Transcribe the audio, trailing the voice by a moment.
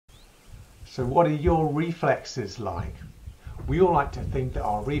So what are your reflexes like? We all like to think that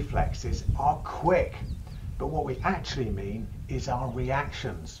our reflexes are quick, but what we actually mean is our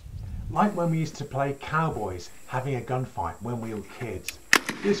reactions. Like when we used to play cowboys having a gunfight when we were kids.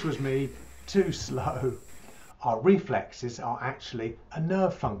 This was me, too slow. Our reflexes are actually a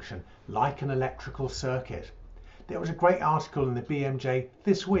nerve function, like an electrical circuit. There was a great article in the BMJ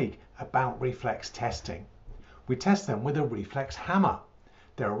this week about reflex testing. We test them with a reflex hammer.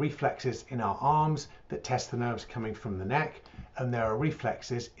 There are reflexes in our arms that test the nerves coming from the neck, and there are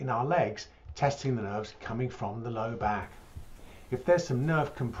reflexes in our legs testing the nerves coming from the low back. If there's some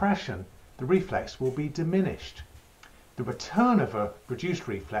nerve compression, the reflex will be diminished. The return of a reduced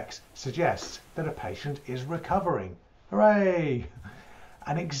reflex suggests that a patient is recovering. Hooray!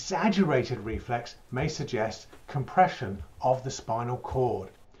 An exaggerated reflex may suggest compression of the spinal cord,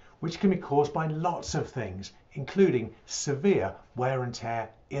 which can be caused by lots of things, including severe wear and tear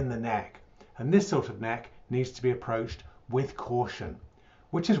in the neck. And this sort of neck needs to be approached with caution,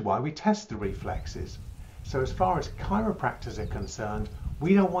 which is why we test the reflexes. So as far as chiropractors are concerned,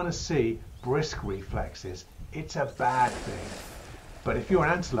 we don't want to see brisk reflexes. It's a bad thing. But if you're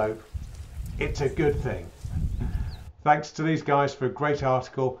an antelope, it's a good thing. Thanks to these guys for a great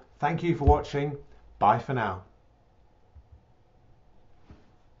article. Thank you for watching. Bye for now.